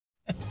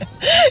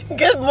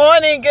Good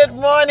morning, good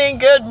morning,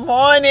 good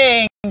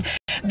morning.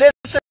 This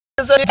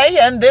is a day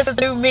and this is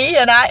new me,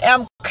 and I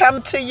am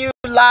come to you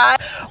live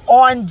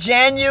on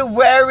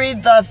January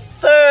the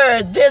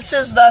 3rd. This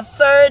is the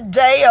third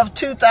day of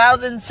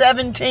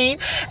 2017,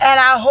 and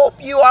I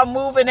hope you are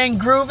moving and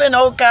grooving.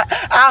 Oh God,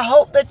 I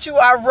hope that you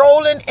are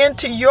rolling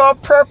into your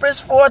purpose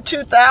for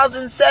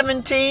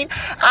 2017.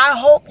 I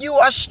hope you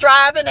are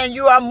striving and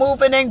you are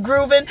moving and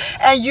grooving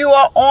and you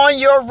are on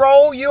your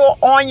roll. You're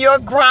on your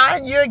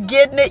grind. You're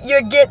getting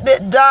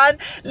it done.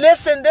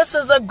 Listen, this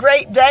is a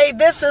great day.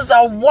 This is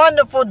a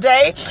wonderful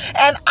day,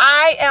 and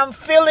I am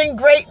feeling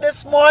great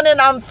this morning.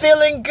 I'm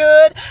feeling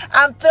good.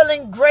 I'm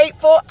feeling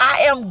grateful.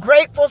 I am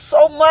grateful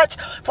so much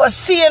for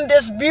seeing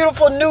this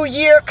beautiful new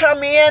year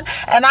come in,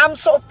 and I'm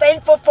so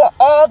thankful for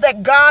all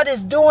that God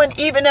is doing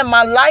even in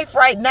my life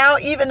right now,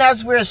 even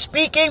as we're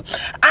speaking.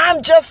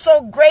 I'm just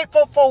so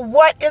grateful for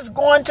what is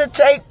going to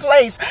take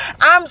place.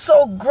 I'm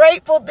so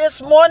grateful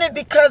this morning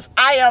because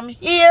I am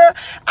here.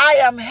 I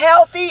am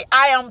healthy.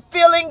 I am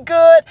feeling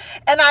good,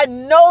 and I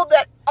know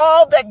that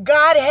all that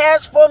God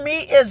has for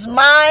me is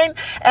mine,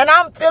 and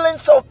I'm feeling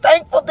so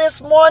thankful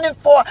this morning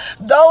for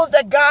those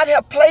that God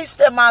have placed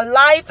in my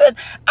life, and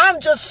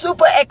I'm just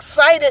super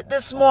excited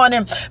this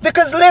morning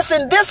because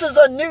listen, this is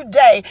a new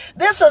day.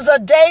 This is a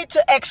day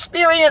to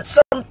experience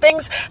some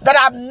things that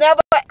I've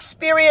never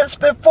experienced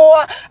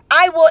before.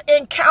 I will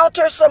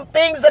encounter some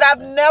things that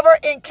I've never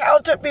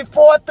encountered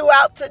before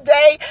throughout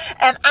today,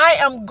 and I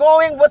am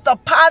going with a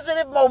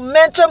positive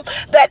momentum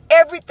that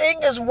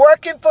everything is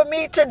working for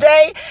me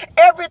today.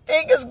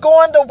 Everything is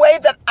going the way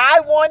that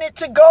I want it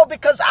to go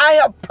because I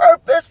have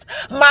purposed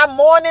my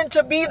morning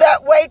to be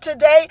that way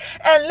today.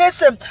 And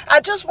listen,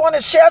 I just want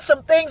to share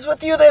some things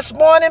with you this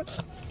morning.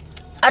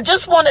 I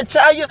just want to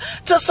tell you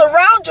to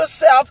surround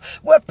yourself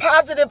with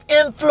positive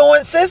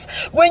influences.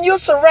 When you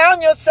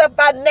surround yourself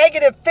by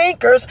negative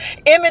thinkers,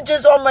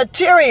 images, or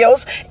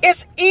materials,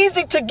 it's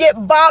easy to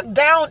get bogged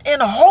down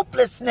in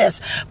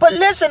hopelessness. But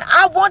listen,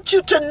 I want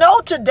you to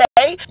know today,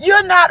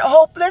 you're not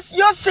hopeless.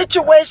 Your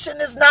situation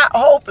is not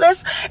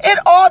hopeless. It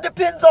all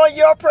depends on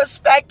your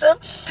perspective.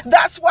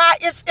 That's why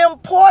it's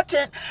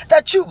important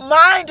that you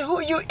mind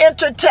who you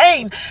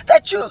entertain,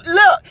 that you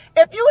look.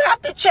 If you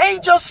have to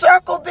change your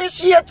circle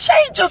this year,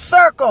 change your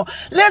circle.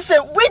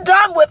 Listen, we're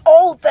done with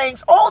old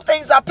things. Old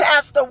things are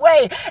passed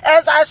away.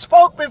 As I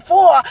spoke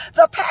before,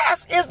 the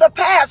past is the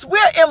past. We're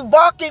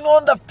embarking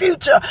on the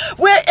future.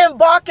 We're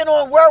embarking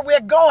on where we're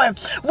going.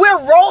 We're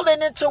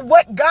rolling into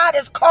what God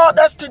has called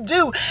us to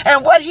do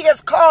and what he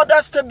has called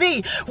us to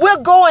be. We're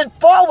going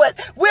forward.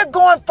 We're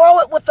going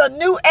forward with a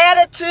new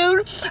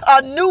attitude,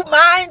 a new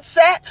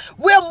mindset.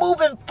 We're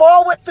moving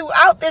forward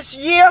throughout this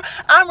year.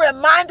 I'm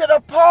reminded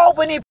of Paul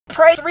when he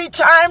prayed 3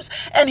 times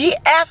and he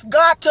asked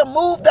God to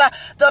move the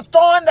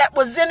thorn that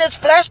was in his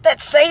flesh,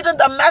 that Satan,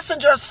 the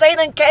messenger of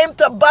Satan, came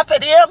to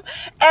buffet him.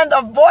 And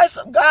the voice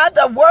of God,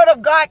 the word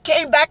of God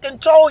came back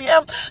and told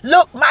him,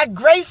 look, my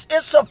grace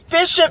is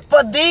sufficient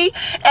for thee.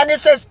 And it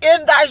says,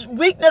 in thy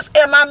weakness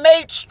am I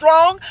made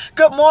strong.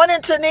 Good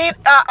morning, Tanea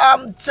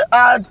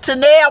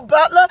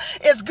Butler.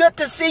 It's good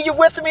to see you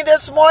with me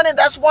this morning.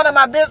 That's one of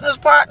my business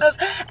partners.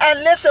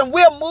 And listen,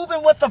 we're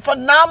moving with the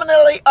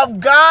phenomenality of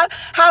God,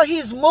 how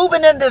he's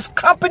moving in this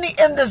company,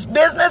 in this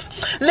business.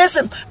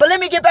 Listen, but let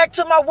me get back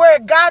to my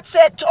word. God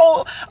said,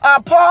 told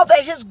Paul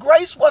that his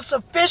grace was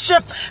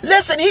sufficient.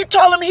 Listen, he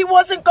told him he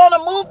wasn't going to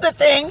move the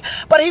thing,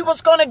 but he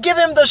was going to give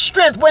him the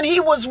strength. When he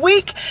was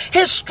weak,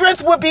 his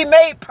strength would be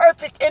made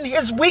perfect in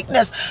his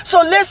weakness.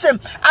 So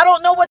listen, I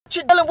don't know what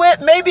you're dealing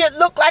with. Maybe it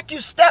looked like you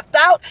stepped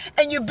out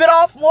and you bit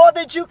off more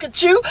than you could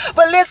chew.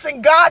 But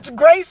listen, God's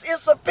grace is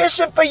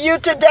sufficient for you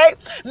today.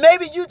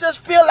 Maybe you just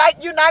feel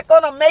like you're not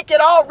going to make it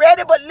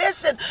already. But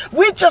listen,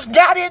 we just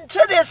got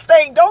into this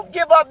thing. Don't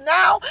give up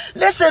now.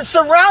 Listen,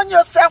 surround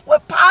yourself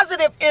with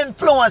positive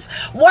influence.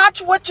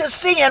 Watch what you're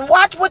seeing.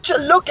 Watch what you're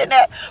looking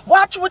at.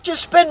 Watch what you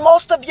spend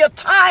most of your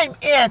time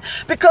in.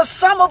 Because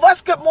some of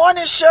us, good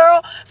morning,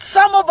 Cheryl,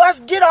 some of us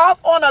get off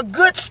on a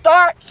good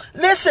start.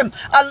 Listen,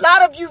 a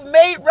lot of you've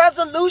made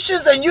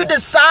resolutions and you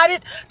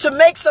decided to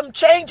make some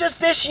changes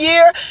this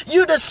year.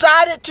 You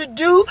decided to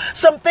do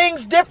some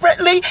things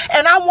differently.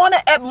 And I want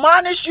to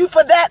admonish you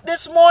for that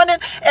this morning.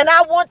 And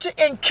I want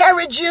to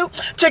encourage you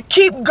to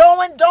keep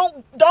going.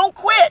 Don't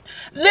quit.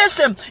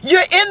 Listen,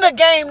 you're in the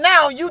game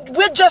now.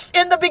 We're just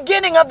in the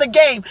beginning of the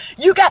game.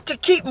 You got to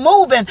keep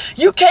moving.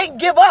 You can't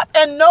give up.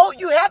 And no,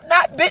 you have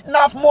not bitten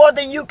off more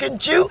than you can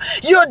chew.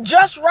 You're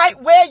just right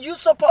where you're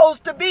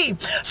supposed to be.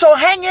 So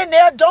hang in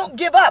there. Don't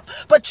give up.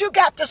 But you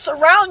got to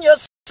surround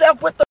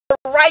yourself with the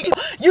right.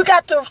 You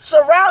got to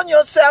surround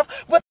yourself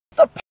with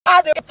the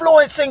positive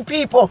influencing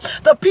people,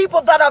 the people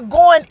that are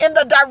going in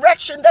the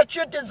direction that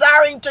you're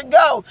desiring to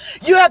go.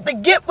 You have to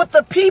get with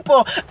the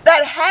people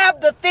that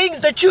have the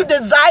things that you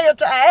desire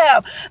to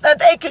have, that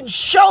they can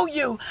show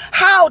you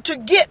how to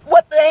get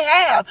what they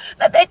have,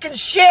 that they can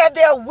share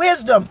their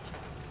wisdom.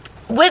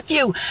 with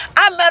you.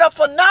 I met a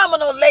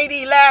phenomenal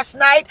lady last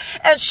night,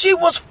 and she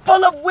was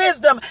full of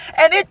wisdom,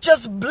 and it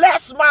just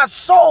blessed my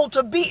soul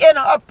to be in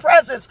her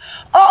presence.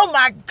 Oh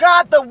my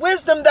God, the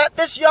wisdom that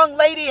this young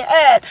lady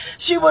had.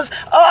 She was,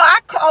 I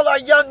call her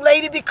young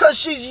lady because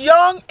she's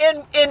young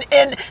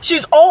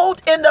she's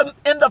old in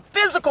the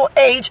physical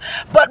age,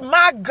 but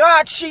my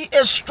God, she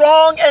is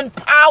strong and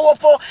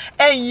powerful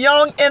and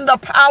young in the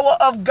power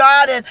of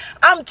God. And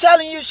I'm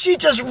telling you, she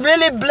just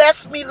really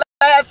blessed me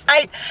last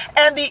night,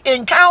 and the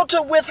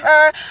encounter with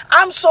her.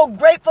 I'm so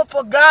grateful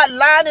for God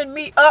lining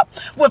me up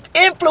with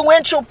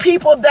influential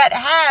people that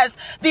has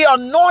the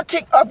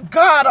anointing of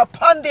God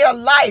upon their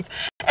life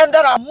and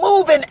that are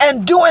moving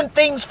and doing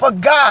things for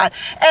God.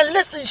 And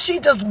listen, she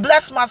just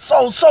blessed my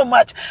soul so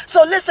much.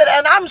 So listen,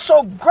 and I'm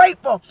so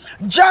grateful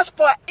just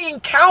for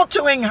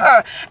encountering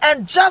her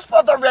and just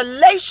for the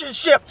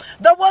relationship.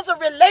 There was a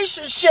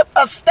relationship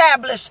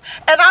established,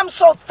 and I'm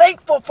so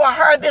thankful for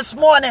her this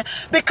morning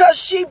because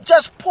she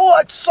just poured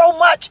so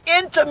much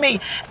into me,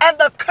 and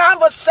the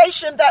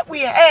conversation that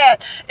we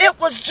had, it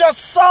was just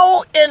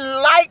so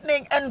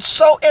enlightening and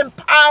so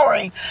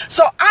empowering.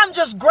 So I'm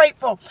just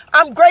grateful.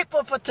 I'm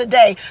grateful for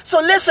today. So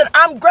listen,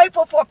 I'm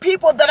grateful for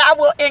people that I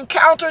will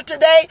encounter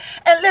today.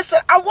 And listen,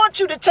 I want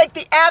you to take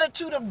the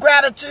attitude of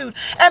gratitude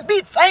and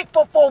be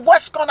thankful for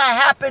what's going to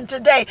happen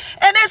today.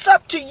 And it's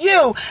up to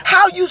you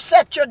how you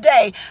set your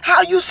day,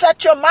 how you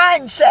set your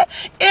mindset.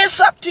 It's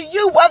up to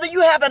you whether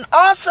you have an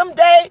awesome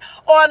day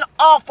or an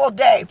awful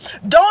day.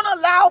 Don't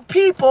allow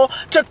people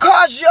to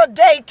cause your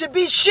day to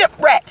be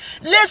shipwrecked.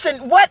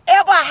 Listen,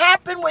 whatever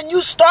happened when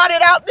you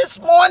started out this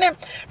morning,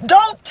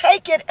 don't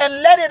take it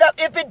and let it up.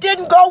 If it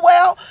didn't go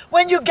well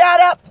when you got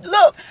up,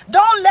 look,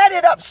 don't let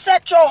it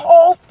upset your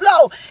whole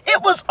flow.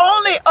 It was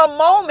only a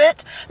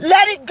moment.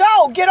 Let it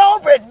go. Get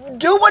over it.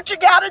 Do what you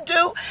got to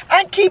do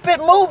and keep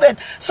it moving.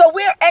 So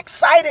we're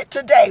excited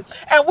today,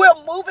 and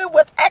we're moving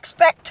with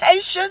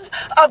expectations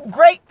of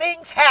great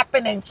things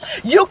happening.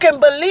 You can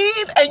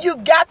believe, and you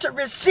got to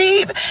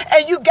receive,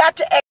 and you got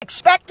to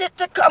expect it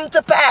to come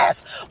to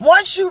pass.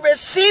 Once you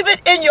receive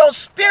it in your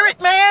spirit,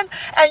 man,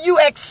 and you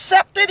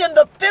accept it in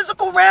the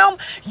physical realm,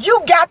 you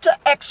got to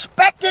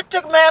expect it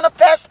to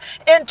manifest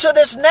into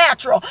this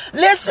natural.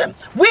 Listen,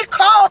 we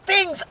call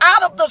things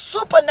out of the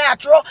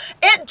supernatural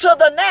into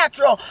the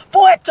natural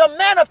for it to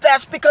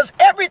manifest, because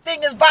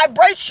everything is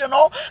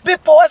vibrational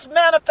before its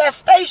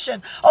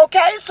manifestation.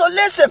 Okay, so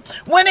listen,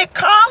 when it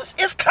comes,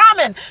 it's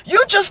coming.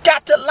 You just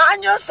got to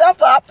line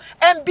yourself up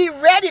and be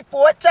ready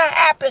for it to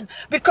happen,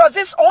 because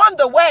it's on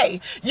the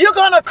way. You're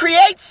going to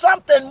create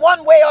something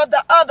one way or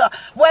the other,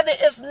 whether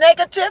it's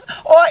negative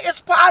or it's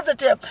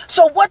positive.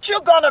 So what you're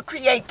going to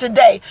create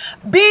today,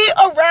 be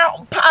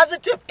around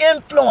positive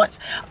influence,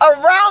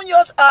 around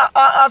your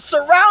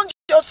surround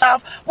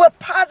yourself with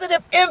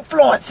positive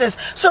influences.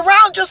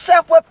 Surround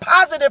yourself with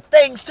positive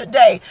things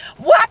today.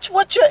 Watch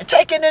what you're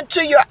taking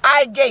into your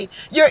eye gate,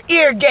 your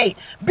ear gate.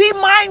 Be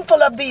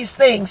mindful of these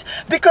things,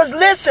 because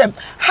listen,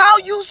 how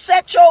you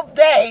set your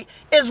day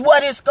is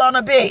what it's going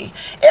to be.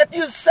 If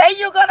you say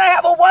you're going to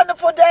have a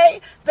wonderful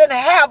day, then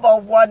have a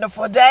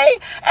wonderful day,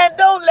 and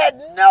don't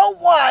let no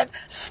one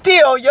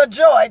steal your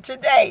joy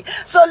today.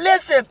 So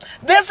listen,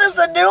 this is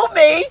the new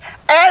me,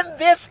 and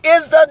this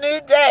is the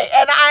new day,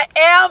 and I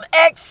am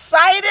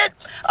excited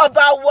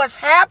about what's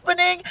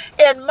happening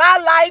in my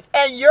life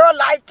and your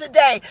life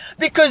today,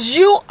 because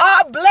you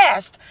are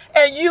blessed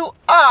and you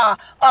are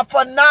a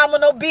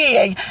phenomenal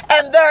being,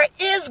 and there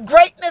is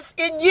greatness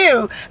in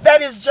you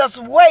that is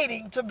just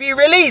waiting to be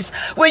released.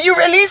 Will you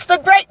release the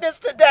greatness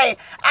today?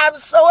 I'm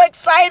so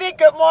excited.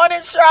 Good morning,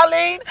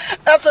 Charlene.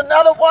 That's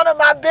another one of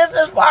my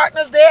business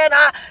partners there, and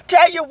I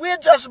tell you, we're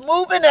just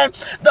moving, and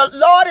the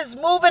Lord is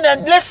moving.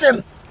 And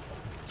listen,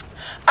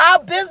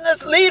 our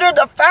business leader,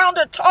 the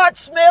founder, Todd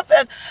Smith,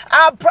 and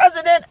our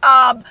president,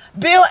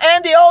 Bill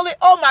Andioli,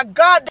 oh my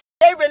God,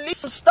 they released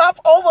some stuff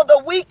over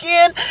the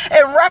weekend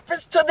in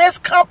reference to this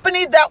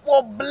company that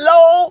will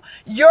blow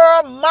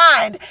your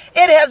mind.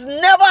 It has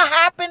never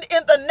happened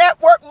in the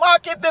network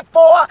market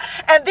before,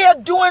 and they're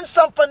doing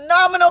some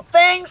phenomenal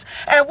things,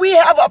 and we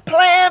have a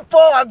plan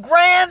for a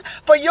grand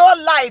for your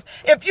life.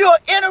 If you're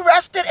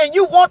interested and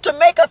you want to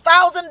make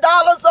 $1,000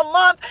 a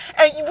month,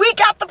 and we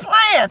got the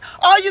plan.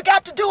 All you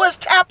got to do is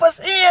tap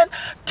us in,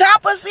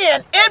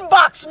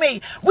 inbox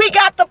me. We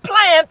got the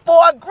plan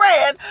for a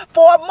grand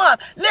for a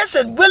month.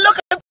 Listen, we're looking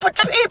for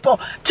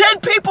 10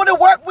 people to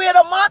work with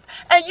a month,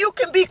 and you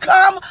can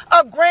become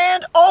a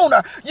grand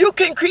owner. You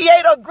can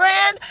create a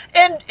grand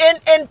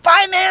in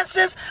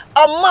finances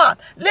a month.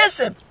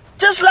 Listen,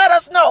 just let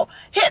us know.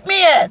 Hit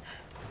me in.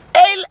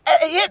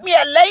 Hit me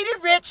at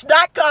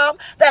ladyrich.com.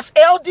 That's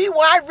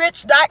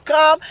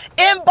LDYrich.com.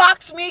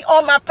 Inbox me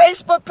on my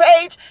Facebook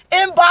page.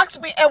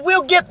 Inbox me and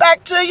we'll get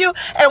back to you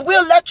and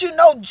we'll let you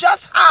know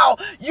just how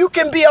you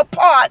can be a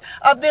part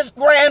of this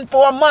Grand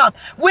for a Month.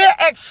 We're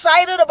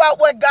excited about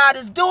what God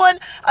is doing.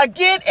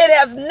 Again, it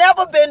has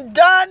never been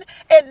done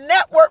in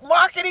network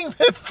marketing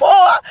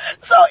before.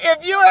 So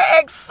if you are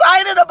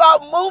excited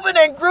about moving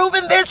and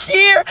grooving this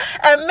year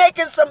and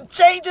making some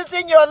changes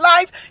in your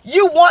life,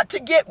 you want to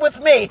get with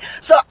me.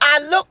 So I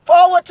look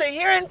forward to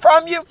hearing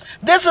from you.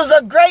 This is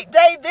a great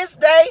day. This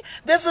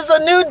is a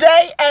new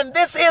day, and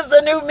this is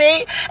the new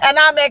me. And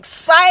I'm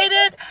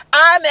excited.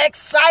 I'm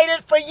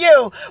excited for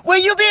you. Will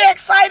you be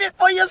excited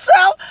for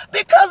yourself?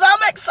 Because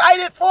I'm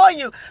excited for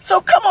you.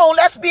 So come on,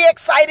 let's be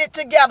excited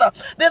together.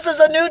 This is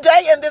a new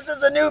day, and this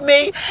is a new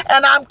me,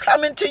 and I'm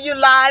coming to you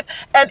live,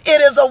 and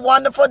it is a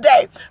wonderful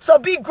day. So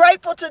be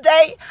grateful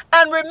today,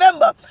 and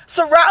remember,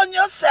 surround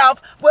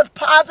yourself with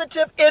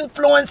positive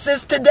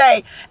influences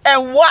today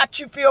and watch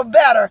you feel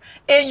better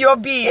in your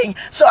being.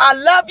 So I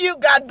love you.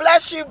 God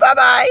bless you.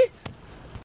 Bye-bye.